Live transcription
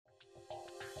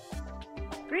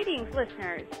Greetings,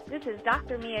 listeners. This is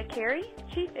Dr. Mia Carey,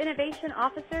 Chief Innovation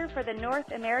Officer for the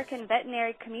North American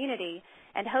Veterinary Community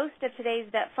and host of today's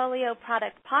Vetfolio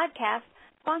Product Podcast,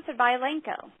 sponsored by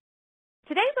Elanco.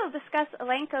 Today we'll discuss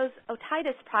Elanco's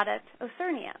otitis product,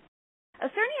 Osurnia.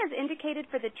 Osurnia is indicated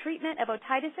for the treatment of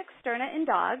otitis externa in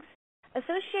dogs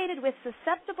associated with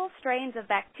susceptible strains of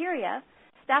bacteria,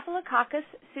 Staphylococcus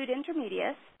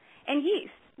pseudointermedius, and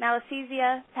yeast,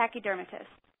 Malassezia pachydermatous.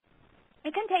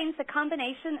 It contains the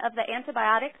combination of the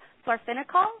antibiotic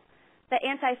florfenicol, the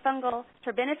antifungal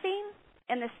terbinafine,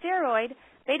 and the steroid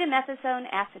betamethasone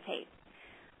acetate.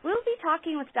 We'll be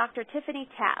talking with Dr. Tiffany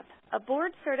Tapp, a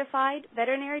board-certified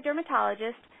veterinary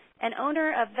dermatologist and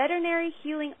owner of Veterinary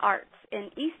Healing Arts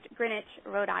in East Greenwich,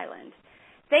 Rhode Island.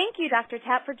 Thank you, Dr.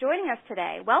 Tapp, for joining us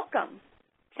today. Welcome.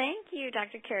 Thank you,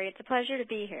 Dr. Carey. It's a pleasure to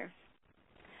be here.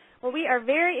 Well, we are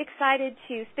very excited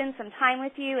to spend some time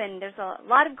with you, and there's a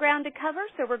lot of ground to cover,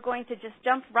 so we're going to just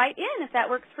jump right in if that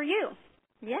works for you.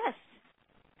 Yes.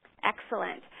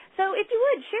 Excellent. So if you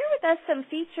would, share with us some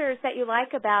features that you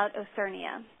like about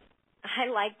Osurnia. I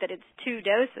like that it's 2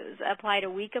 doses applied a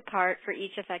week apart for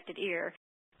each affected ear.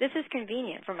 This is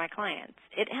convenient for my clients.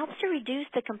 It helps to reduce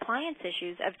the compliance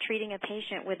issues of treating a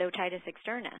patient with otitis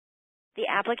externa. The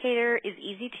applicator is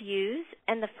easy to use,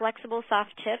 and the flexible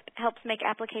soft tip helps make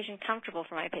application comfortable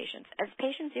for my patients, as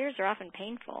patients' ears are often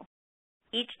painful.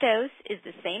 Each dose is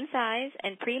the same size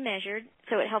and pre-measured,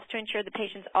 so it helps to ensure the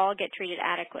patients all get treated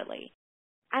adequately.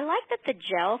 I like that the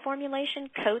gel formulation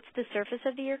coats the surface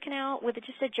of the ear canal with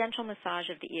just a gentle massage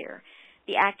of the ear.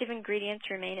 The active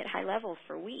ingredients remain at high levels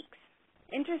for weeks.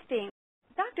 Interesting.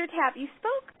 Dr. Tapp, you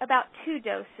spoke about 2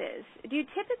 doses. Do you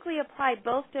typically apply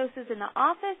both doses in the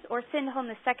office or send home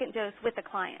the second dose with the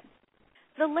client?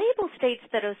 The label states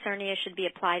that Osurnia should be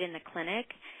applied in the clinic.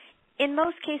 In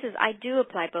most cases, I do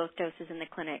apply both doses in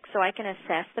the clinic so I can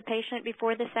assess the patient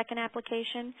before the second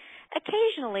application.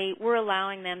 Occasionally, we're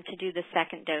allowing them to do the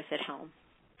second dose at home.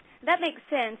 That makes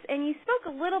sense. And you spoke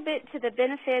a little bit to the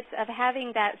benefits of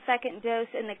having that second dose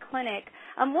in the clinic.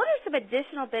 What are some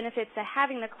additional benefits of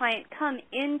having the client come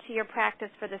into your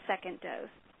practice for the second dose?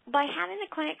 By having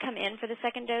the client come in for the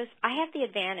second dose, I have the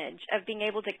advantage of being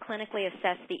able to clinically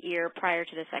assess the ear prior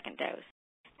to the second dose.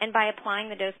 And by applying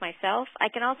the dose myself,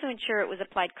 I can also ensure it was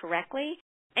applied correctly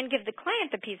and give the client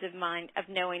the peace of mind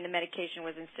of knowing the medication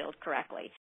was instilled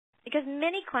correctly. Because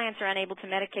many clients are unable to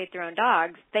medicate their own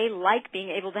dogs, they like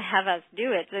being able to have us do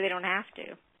it so they don't have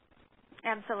to.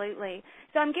 Absolutely.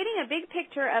 So I'm getting a big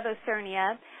picture of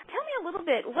Osurnia. Tell me a little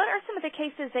bit, what are some of the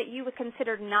cases that you would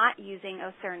consider not using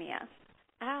Osurnia?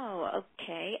 Oh,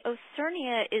 okay.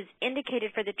 Osurnia is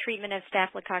indicated for the treatment of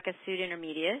Staphylococcus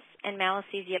pseudointermedius and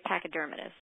Malassezia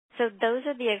pachydermatous. So those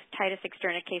are the otitis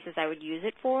externa cases I would use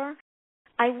it for.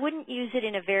 I wouldn't use it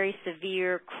in a very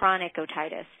severe chronic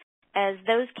otitis, as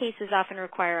those cases often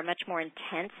require a much more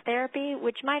intense therapy,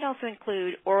 which might also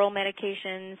include oral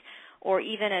medications or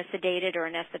even a sedated or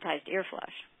anesthetized ear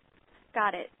flush.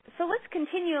 Got it. So let's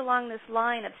continue along this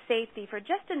line of safety for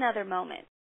just another moment.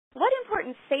 What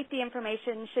important safety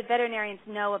information should veterinarians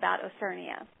know about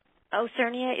Osurnia?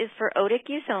 Osurnia is for otic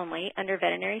use only under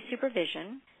veterinary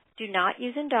supervision. Do not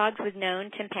use in dogs with known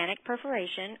tympanic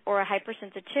perforation or a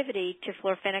hypersensitivity to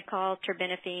florfenicol,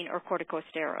 terbinafine, or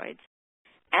corticosteroids.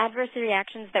 Adverse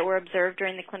reactions that were observed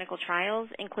during the clinical trials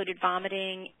included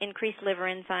vomiting, increased liver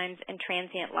enzymes, and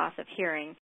transient loss of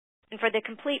hearing. And for the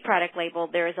complete product label,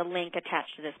 there is a link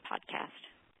attached to this podcast.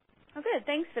 Oh, good.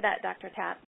 Thanks for that, Dr.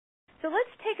 Tapp. So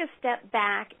let's take a step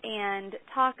back and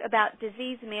talk about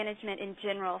disease management in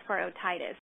general for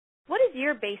otitis. What is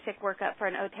your basic workup for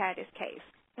an otitis case?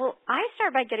 Well, I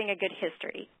start by getting a good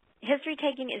history. History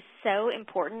taking is so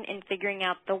important in figuring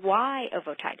out the why of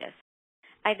otitis.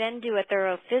 I then do a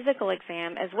thorough physical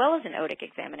exam as well as an otic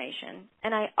examination,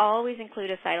 and I always include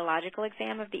a cytological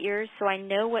exam of the ears so I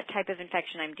know what type of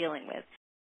infection I'm dealing with.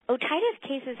 Otitis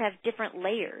cases have different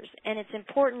layers, and it's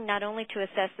important not only to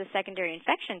assess the secondary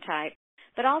infection type,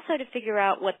 but also to figure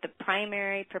out what the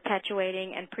primary,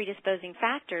 perpetuating, and predisposing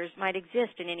factors might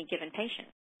exist in any given patient.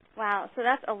 Wow, so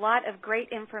that's a lot of great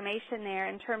information there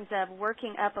in terms of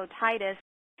working up otitis.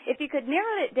 If you could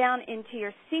narrow it down into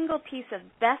your single piece of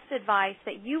best advice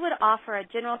that you would offer a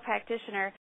general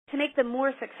practitioner to make them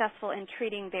more successful in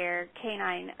treating their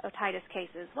canine otitis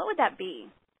cases, what would that be?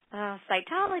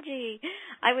 Cytology.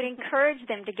 I would encourage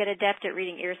them to get adept at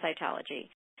reading ear cytology,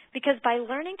 because by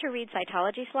learning to read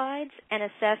cytology slides and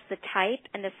assess the type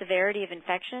and the severity of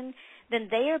infection, then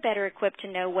they are better equipped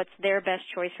to know what's their best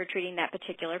choice for treating that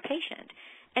particular patient.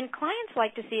 And clients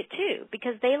like to see it too,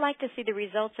 because they like to see the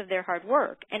results of their hard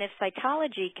work. And if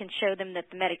cytology can show them that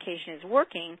the medication is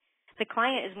working, the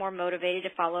client is more motivated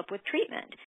to follow up with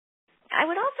treatment. I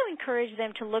would also encourage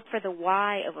them to look for the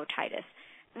why of otitis.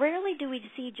 Rarely do we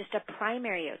see just a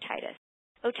primary otitis.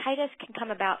 Otitis can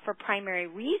come about for primary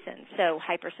reasons, so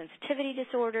hypersensitivity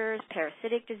disorders,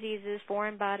 parasitic diseases,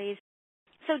 foreign bodies.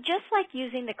 So just like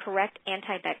using the correct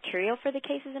antibacterial for the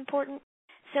case is important,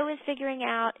 so is figuring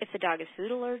out if the dog is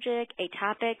food allergic,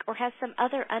 atopic, or has some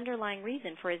other underlying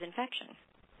reason for his infection.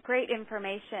 Great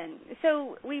information.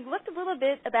 So we've looked a little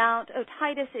bit about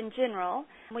otitis in general.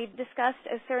 We've discussed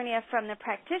Osurnia from the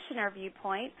practitioner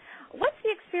viewpoint. What's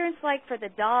the experience like for the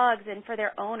dogs and for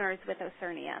their owners with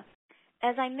Osurnia?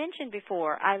 As I mentioned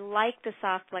before, I like the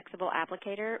soft, flexible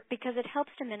applicator because it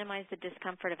helps to minimize the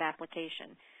discomfort of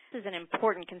application. This is an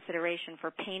important consideration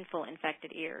for painful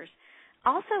infected ears.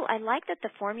 Also, I like that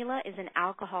the formula is an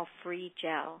alcohol-free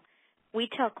gel. We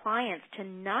tell clients to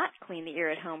not clean the ear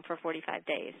at home for 45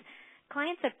 days.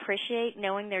 Clients appreciate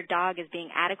knowing their dog is being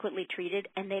adequately treated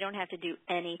and they don't have to do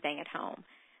anything at home.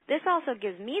 This also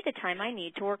gives me the time I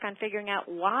need to work on figuring out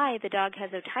why the dog has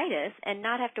otitis and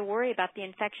not have to worry about the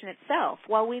infection itself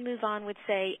while we move on with,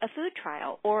 say, a food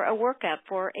trial or a workup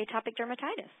for atopic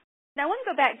dermatitis. Now, I want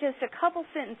to go back just a couple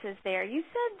sentences there. You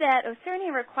said that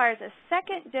Osurnia requires a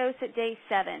second dose at day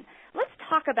 7. Let's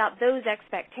talk about those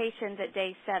expectations at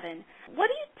day 7. What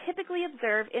do you typically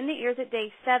observe in the ears at day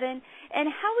 7, and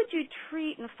how would you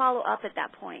treat and follow up at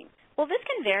that point? Well, this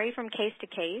can vary from case to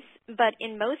case, but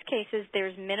in most cases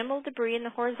there's minimal debris in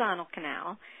the horizontal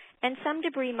canal, and some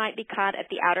debris might be caught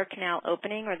at the outer canal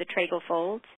opening or the tragal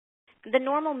folds. The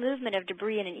normal movement of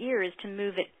debris in an ear is to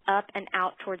move it up and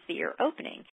out towards the ear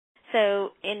opening. So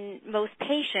in most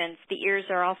patients, the ears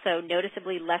are also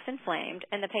noticeably less inflamed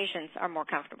and the patients are more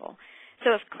comfortable.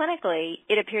 So if clinically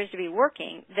it appears to be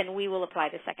working, then we will apply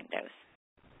the second dose.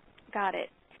 Got it.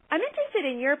 I'm interested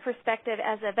in your perspective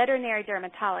as a veterinary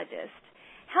dermatologist.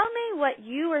 How may what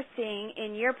you are seeing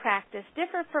in your practice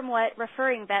differ from what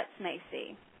referring vets may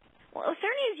see? Well,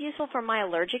 Osurnia is useful for my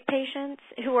allergic patients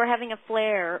who are having a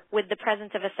flare with the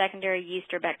presence of a secondary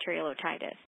yeast or bacterial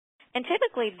otitis. And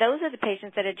typically, those are the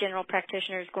patients that a general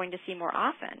practitioner is going to see more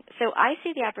often. So I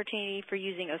see the opportunity for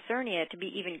using Osurnia to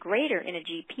be even greater in a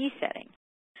GP setting.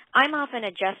 I'm often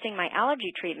adjusting my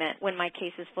allergy treatment when my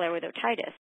cases flare with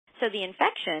otitis. So the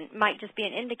infection might just be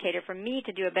an indicator for me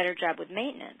to do a better job with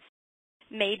maintenance.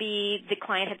 Maybe the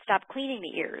client had stopped cleaning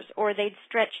the ears, or they'd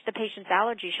stretched the patient's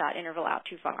allergy shot interval out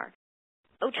too far.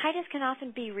 Otitis can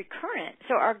often be recurrent,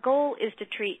 so our goal is to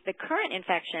treat the current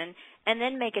infection and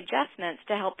then make adjustments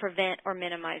to help prevent or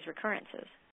minimize recurrences.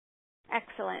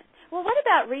 Excellent. Well, what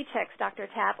about rechecks, Dr.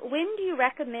 Tapp? When do you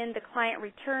recommend the client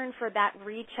return for that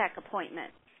recheck appointment?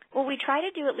 Well, we try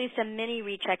to do at least a mini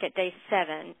recheck at day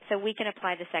 7 so we can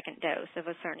apply the second dose of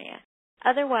Osurnia.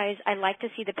 Otherwise, I like to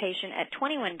see the patient at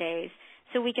 21 days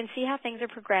so we can see how things are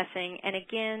progressing and,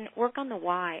 again, work on the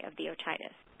why of the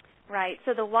otitis. Right.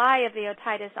 So the why of the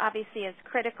otitis obviously is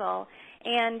critical.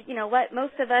 And, what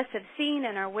most of us have seen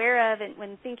and are aware of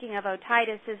when thinking of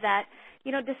otitis is that,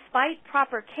 despite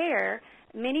proper care,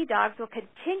 many dogs will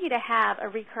continue to have a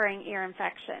recurring ear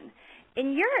infection.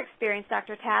 In your experience,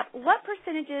 Dr. Tapp, what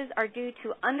percentages are due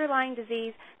to underlying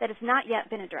disease that has not yet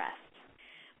been addressed?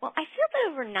 Well, I feel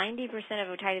that over 90%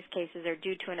 of otitis cases are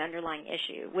due to an underlying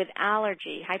issue, with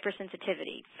allergy,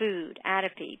 hypersensitivity, food,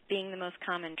 atopy being the most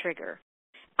common trigger.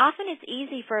 Often it's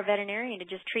easy for a veterinarian to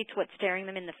just treat what's staring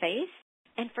them in the face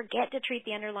and forget to treat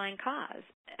the underlying cause.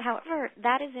 However,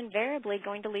 that is invariably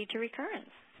going to lead to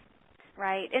recurrence.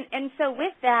 Right. And so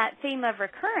with that theme of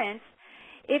recurrence,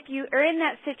 if you are in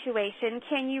that situation,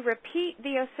 can you repeat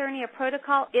the Osurnia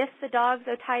protocol if the dog's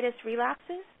otitis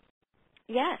relapses?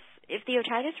 Yes. If the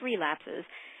otitis relapses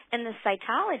and the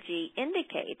cytology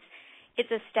indicates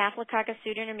it's a Staphylococcus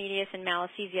pseudointermedius and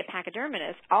Malassezia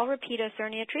pachydermatous, I'll repeat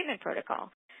Osurnia treatment protocol.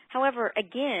 However,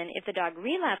 again, if the dog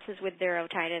relapses with their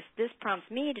otitis, this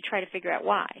prompts me to try to figure out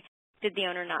why. Did the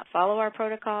owner not follow our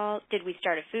protocol? Did we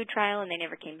start a food trial and they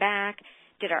never came back?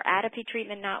 Did our atopy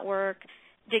treatment not work?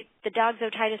 Did the dog's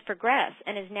otitis progress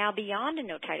and is now beyond an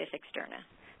otitis externa?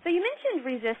 So you mentioned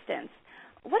resistance.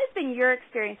 What has been your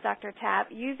experience, Dr. Tapp,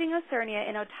 using Osurnia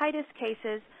in otitis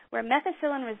cases where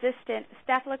methicillin-resistant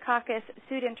Staphylococcus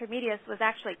pseudointermedius was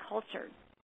actually cultured?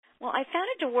 Well, I found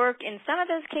it to work in some of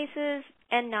those cases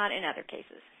and not in other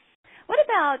cases. What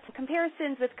about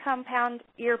comparisons with compound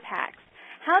ear packs?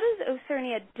 How does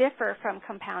Osurnia differ from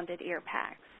compounded ear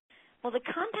packs? Well, the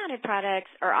compounded products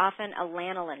are often a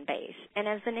lanolin base, and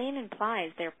as the name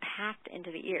implies, they're packed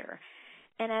into the ear.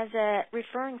 And as a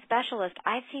referring specialist,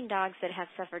 I've seen dogs that have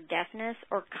suffered deafness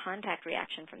or contact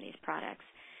reaction from these products.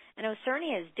 And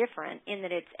Osurnia is different in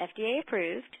that it's FDA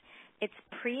approved, It's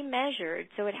pre-measured,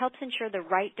 so it helps ensure the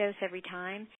right dose every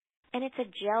time, and it's a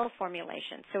gel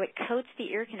formulation, so it coats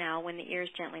the ear canal when the ear is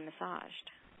gently massaged.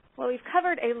 Well, we've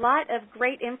covered a lot of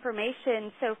great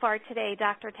information so far today,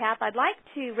 Dr. Tapp. I'd like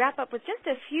to wrap up with just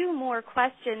a few more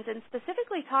questions and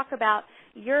specifically talk about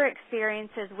your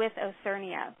experiences with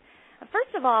Osurnia.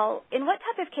 First of all, in what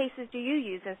type of cases do you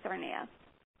use Osurnia?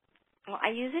 Well, I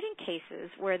use it in cases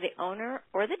where the owner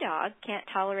or the dog can't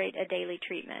tolerate a daily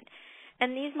treatment.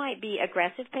 And these might be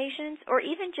aggressive patients or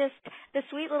even just the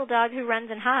sweet little dog who runs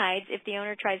and hides if the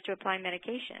owner tries to apply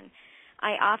medication.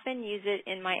 I often use it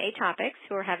in my atopics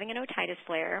who are having an otitis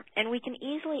flare, and we can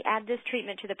easily add this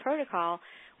treatment to the protocol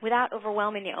without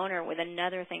overwhelming the owner with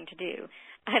another thing to do.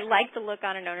 I like the look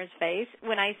on an owner's face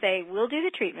when I say, we'll do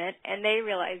the treatment, and they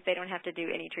realize they don't have to do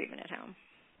any treatment at home.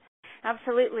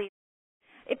 Absolutely.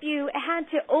 If you had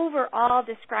to overall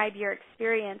describe your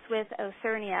experience with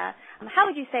Osurnia, how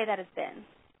would you say that has been?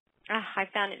 I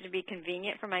found it to be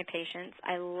convenient for my patients.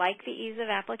 I like the ease of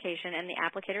application and the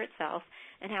applicator itself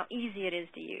and how easy it is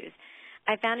to use.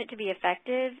 I found it to be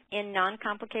effective in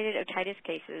non-complicated otitis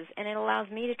cases, and it allows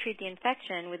me to treat the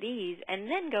infection with ease and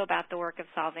then go about the work of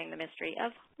solving the mystery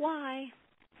of why.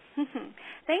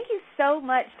 Thank you so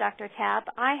much, Dr. Tapp.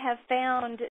 I have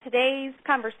found today's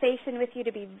conversation with you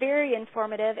to be very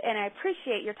informative, and I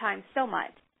appreciate your time so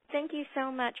much. Thank you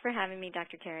so much for having me,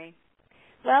 Dr. Carey.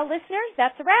 Well, listeners,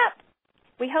 that's a wrap.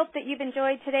 We hope that you've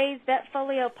enjoyed today's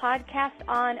Vetfolio podcast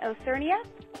on Osurnia,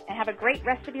 and have a great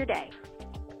rest of your day.